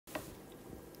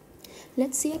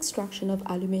Let's see extraction of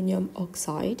aluminium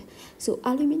oxide. So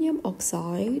aluminium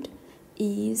oxide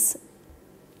is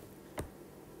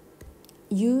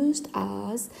used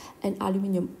as an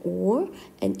aluminium ore,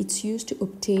 and it's used to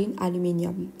obtain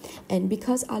aluminium. And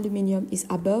because aluminium is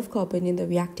above carbon in the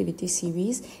reactivity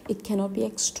series, it cannot be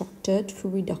extracted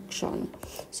through reduction.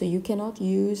 So you cannot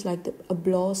use like a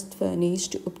blast furnace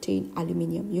to obtain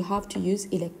aluminium. You have to use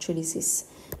electrolysis.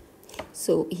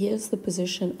 So here's the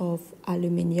position of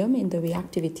aluminium in the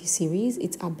reactivity series.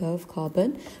 It's above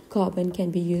carbon. Carbon can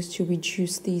be used to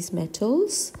reduce these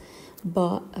metals,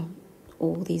 but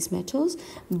all these metals,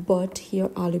 but here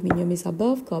aluminium is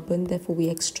above carbon, therefore we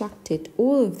extract it.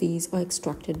 All of these are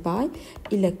extracted by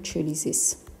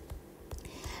electrolysis.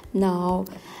 Now,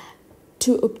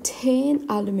 to obtain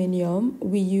aluminium,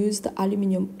 we use the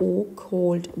aluminium ore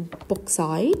called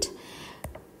bauxite.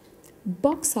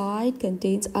 Bauxite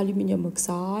contains aluminium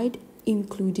oxide,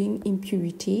 including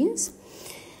impurities,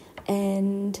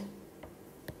 and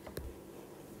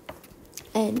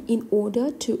in order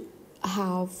to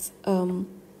have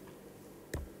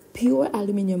pure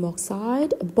aluminium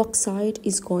oxide, bauxite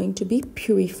is going to be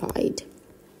purified.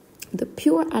 The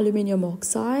pure aluminium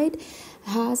oxide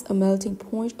has a melting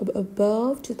point of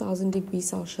above 2000 degrees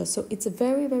Celsius. So it's a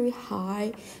very, very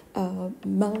high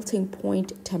melting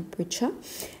point temperature.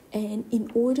 And in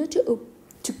order to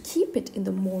keep it in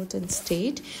the molten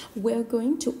state, we're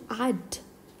going to add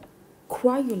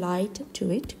cryolite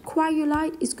to it.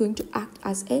 Cryolite is going to act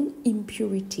as an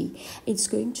impurity. It's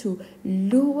going to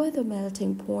lower the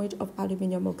melting point of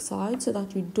aluminium oxide so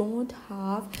that you don't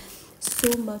have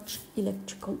so much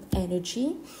electrical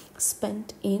energy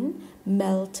spent in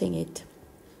melting it.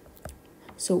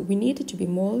 So we need it to be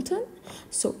molten.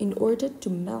 So in order to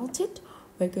melt it,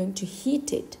 we're going to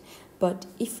heat it. But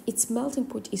if its melting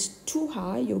point is too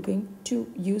high, you're going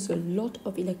to use a lot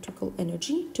of electrical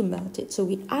energy to melt it. So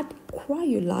we add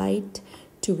cryolite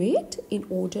to it in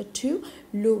order to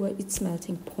lower its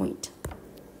melting point.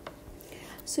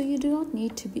 So you do not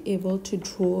need to be able to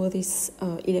draw this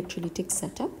electrolytic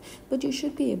setup, but you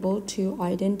should be able to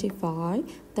identify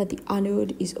that the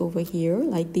anode is over here,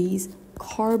 like these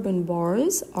carbon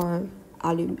bars are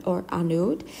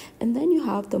anode, and then you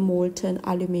have the molten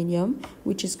aluminium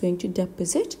which is going to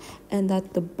deposit, and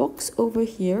that the box over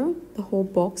here, the whole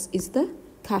box, is the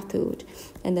cathode,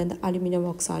 and then the aluminium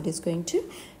oxide is going to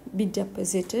be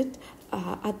deposited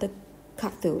at the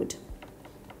cathode.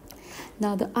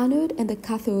 Now the anode and the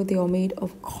cathode, they are made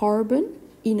of carbon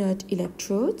inert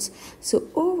electrodes. So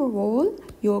overall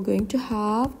you're going to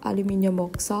have aluminium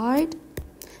oxide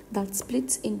that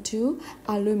splits into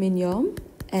aluminium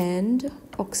and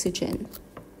oxygen.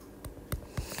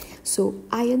 So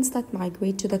ions that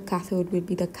migrate to the cathode will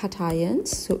be the cations,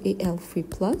 so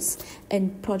Al3+,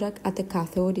 and product at the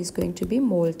cathode is going to be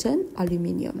molten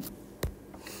aluminium.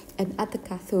 And at the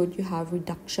cathode you have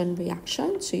reduction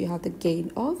reaction, so you have the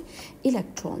gain of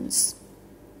electrons.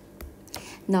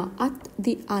 Now at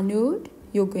the anode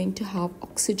you're going to have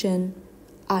oxygen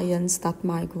ions that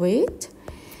migrate,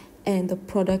 and the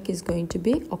product is going to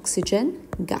be oxygen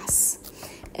gas.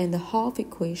 And the half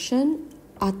equation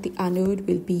at the anode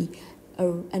will be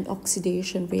an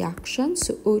oxidation reaction.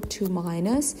 So O2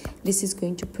 minus, this is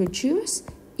going to produce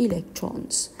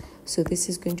electrons. So this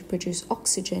is going to produce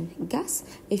oxygen gas.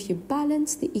 If you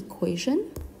balance the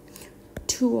equation,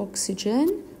 2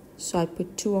 oxygen, so I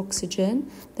put 2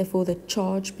 oxygen, therefore the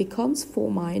charge becomes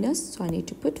 4 minus, so I need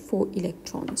to put 4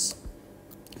 electrons.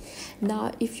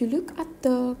 Now, if you look at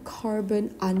the carbon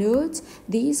anodes,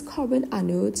 these carbon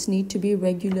anodes need to be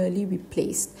regularly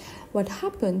replaced. What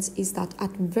happens is that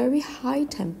at very high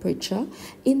temperature,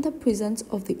 in the presence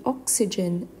of the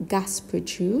oxygen gas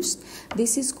produced,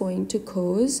 this is going to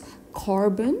cause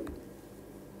carbon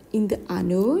in the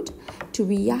anode to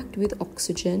react with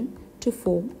oxygen to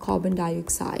form carbon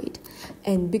dioxide,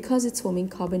 and because it's forming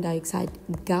carbon dioxide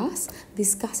gas,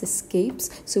 this gas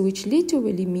escapes, so which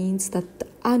literally means that the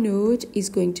anode is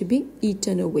going to be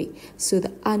eaten away. So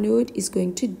the anode is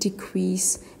going to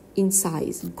decrease in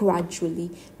size gradually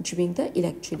during the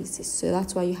electrolysis, so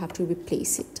that's why you have to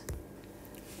replace it.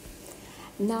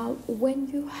 Now when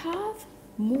you have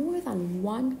more than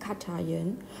one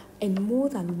cation and more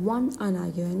than one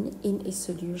anion in a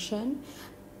solution,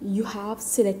 you have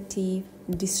selective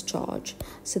discharge.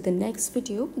 So the next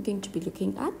video we're going to be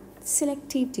looking at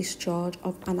selective discharge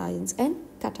of anions and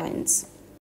cations.